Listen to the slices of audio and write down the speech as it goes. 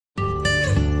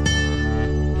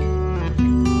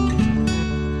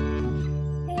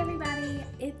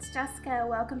Jessica.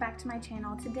 Welcome back to my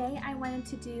channel. Today I wanted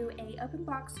to do a open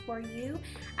box for you.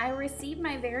 I received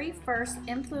my very first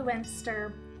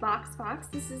Influenster VoxBox.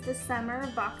 This is the summer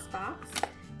VoxBox.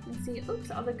 You can see,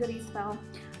 oops, all the goodies fell.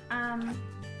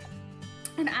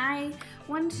 And I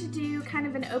wanted to do kind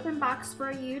of an open box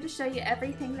for you to show you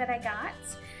everything that I got.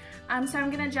 So I'm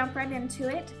going to jump right into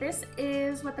it. This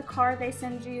is what the card they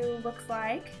send you looks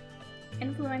like.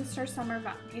 Influencer Summer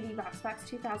Beauty VoxBox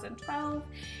 2012,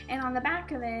 and on the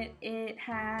back of it, it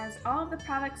has all of the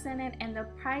products in it and the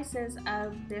prices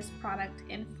of this product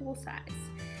in full size.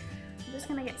 I'm just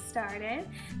going to get started.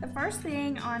 The first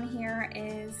thing on here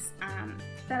is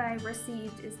that I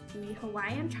received is the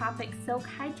Hawaiian Tropic Silk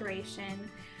Hydration.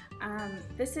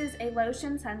 This is a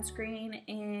lotion sunscreen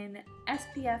in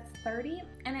SPF 30,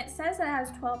 and it says it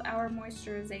has 12-hour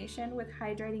moisturization with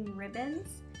hydrating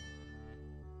ribbons.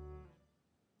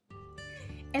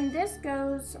 And this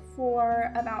goes for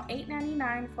about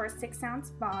 $8.99 for a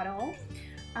 6-ounce bottle.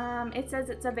 It says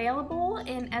it's available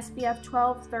in SPF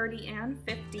 12, 30, and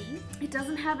 50. It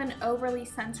doesn't have an overly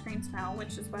sunscreen smell,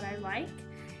 which is what I like.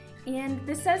 And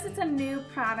this says it's a new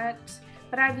product,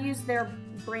 but I've used their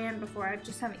brand before. I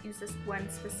just haven't used this one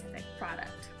specific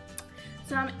product.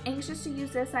 So I'm anxious to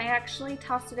use this. I actually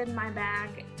tossed it in my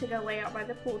bag to go lay out by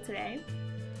the pool today,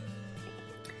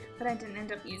 but I didn't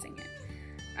end up using it.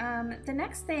 The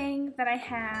next thing that I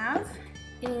have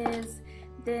is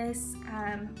this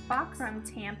box from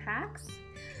Tampax,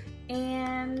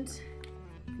 and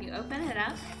if you open it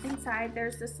up, inside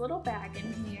there's this little bag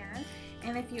in here,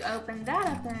 and if you open that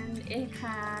up, and it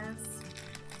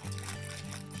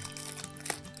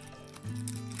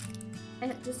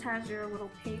just has your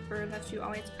little paper that you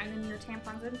always find in your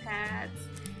tampons and pads.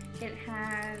 It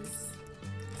has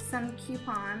some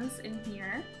coupons in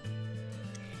here.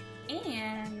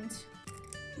 And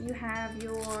you have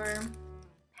your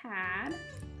pad,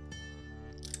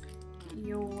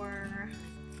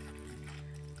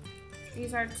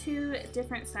 these are 2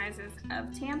 different sizes of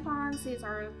tampons. These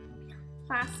are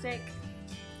plastic,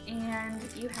 and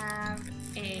you have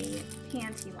a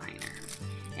panty liner.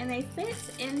 And they fit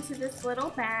into this little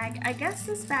bag. I guess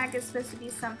this bag is supposed to be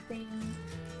something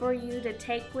for you to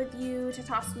take with you, to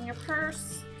toss in your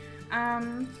purse.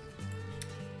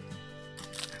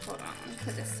 Hold on, let me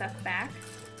put this stuff back.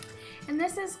 And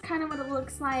this is kind of what it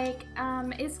looks like.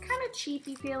 It's kind of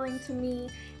cheapy feeling to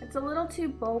me. It's a little too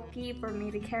bulky for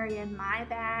me to carry in my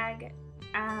bag.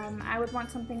 I would want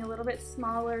something a little bit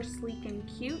smaller, sleek, and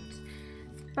cute.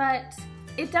 But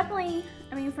it definitely,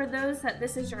 I mean, for those that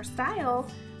this is your style,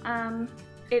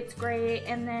 it's great.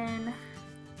 And then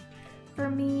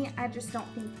for me, I just don't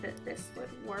think that this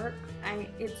would work.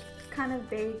 It's kind of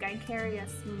big. I carry a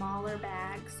smaller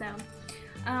bag, so.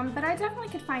 But I definitely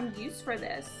could find use for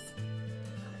this.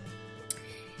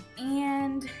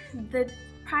 And the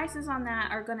prices on that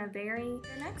are going to vary.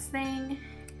 The next thing,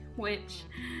 which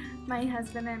my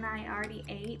husband and I already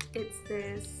ate, it's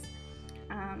this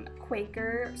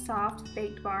Quaker soft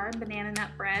baked bar banana nut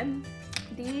bread.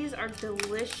 These are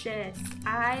delicious.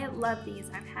 I love these.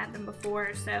 I've had them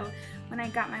before, so when I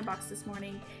got my box this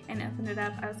morning and opened it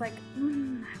up, I was like,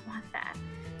 I want that.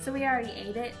 So we already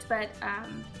ate it, but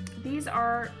these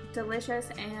are delicious,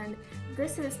 and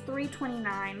this is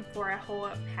 $3.29 for a whole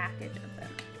package of them.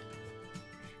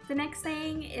 The next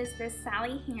thing is this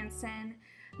Sally Hansen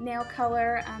nail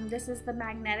color. This is the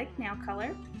magnetic nail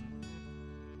color.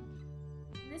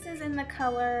 This is in the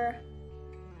color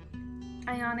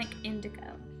Ionic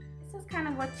Indigo. This is kind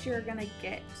of what you're gonna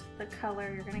get, the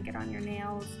color you're gonna get on your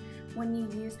nails when you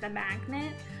use the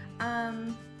magnet.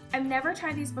 I've never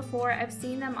tried these before. I've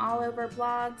seen them all over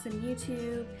blogs and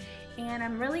YouTube, and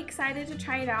I'm really excited to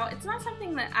try it out. It's not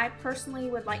something that I personally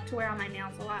would like to wear on my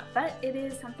nails a lot, but it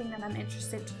is something that I'm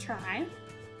interested to try.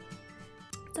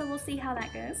 So we'll see how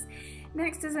that goes.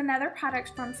 Next is another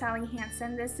product from Sally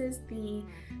Hansen. This is the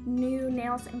new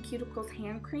Nails and Cuticles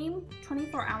Hand Cream,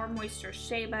 24-hour moisture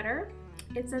shea butter.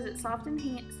 It says it softens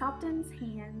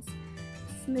hands,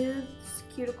 smooths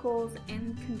cuticles,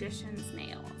 and conditions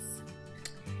nails.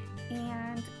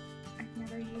 And I've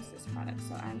never used this product,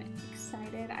 so I'm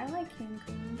excited. I like hand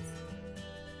creams.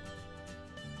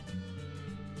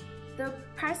 The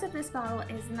price of this bottle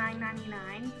is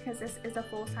 $9.99 because this is a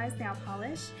full-size nail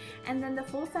polish, and then the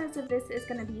full size of this is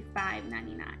going to be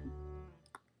 $5.99.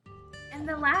 And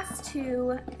the last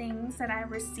 2 things that I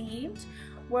received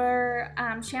were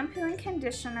shampoo and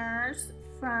conditioners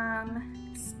from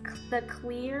the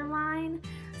Clear line,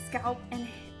 Scalp and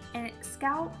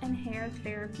Hair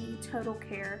Therapy Total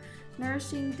Care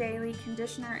Nourishing Daily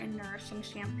Conditioner and Nourishing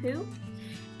Shampoo.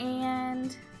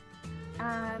 And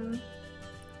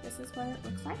this is what it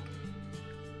looks like.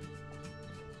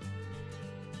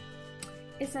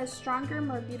 It says stronger,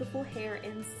 more beautiful hair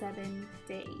in 7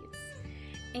 days.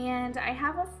 And I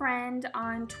have a friend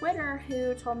on Twitter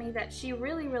who told me that she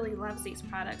really loves these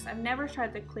products. I've never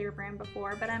tried the Clear brand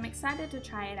before, but I'm excited to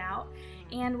try it out.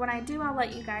 And when I do, I'll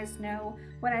let you guys know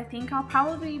what I think. I'll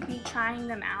probably be trying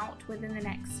them out within the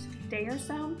next day or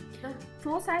so. The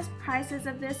full size prices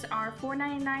of this are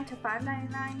 $4.99 to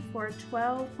 $5.99 for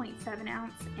 12.7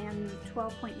 ounce and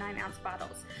 12.9 ounce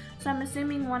bottles. So I'm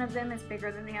assuming one of them is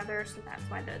bigger than the other, so that's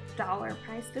why the dollar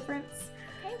price difference.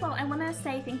 Okay, well, I want to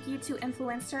say thank you to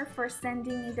Influenster for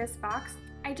sending me this box.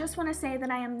 I just want to say that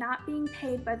I am not being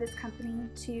paid by this company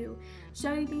to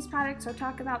show you these products or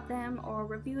talk about them or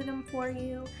review them for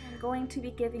you. I'm going to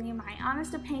be giving you my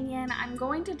honest opinion. I'm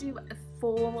going to do a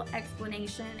full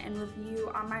explanation and review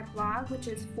on my blog, which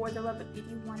is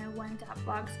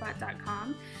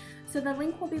fortheloveofbeauty101.blogspot.com. So the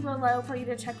link will be below for you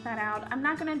to check that out. I'm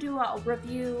not going to do a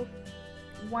review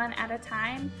one at a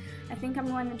time. I think I'm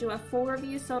going to do a full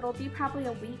review, so it'll be probably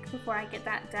a week before I get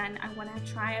that done. I want to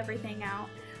try everything out.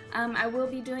 I will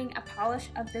be doing a polish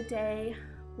of the day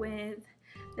with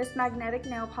this magnetic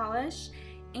nail polish,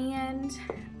 and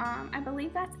I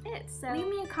believe that's it. So leave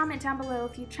me a comment down below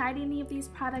if you tried any of these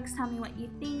products. Tell me what you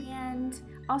think, and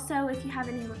also if you have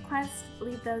any requests,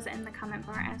 leave those in the comment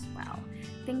bar as well.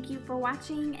 Thank you for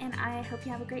watching, and I hope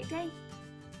you have a great day.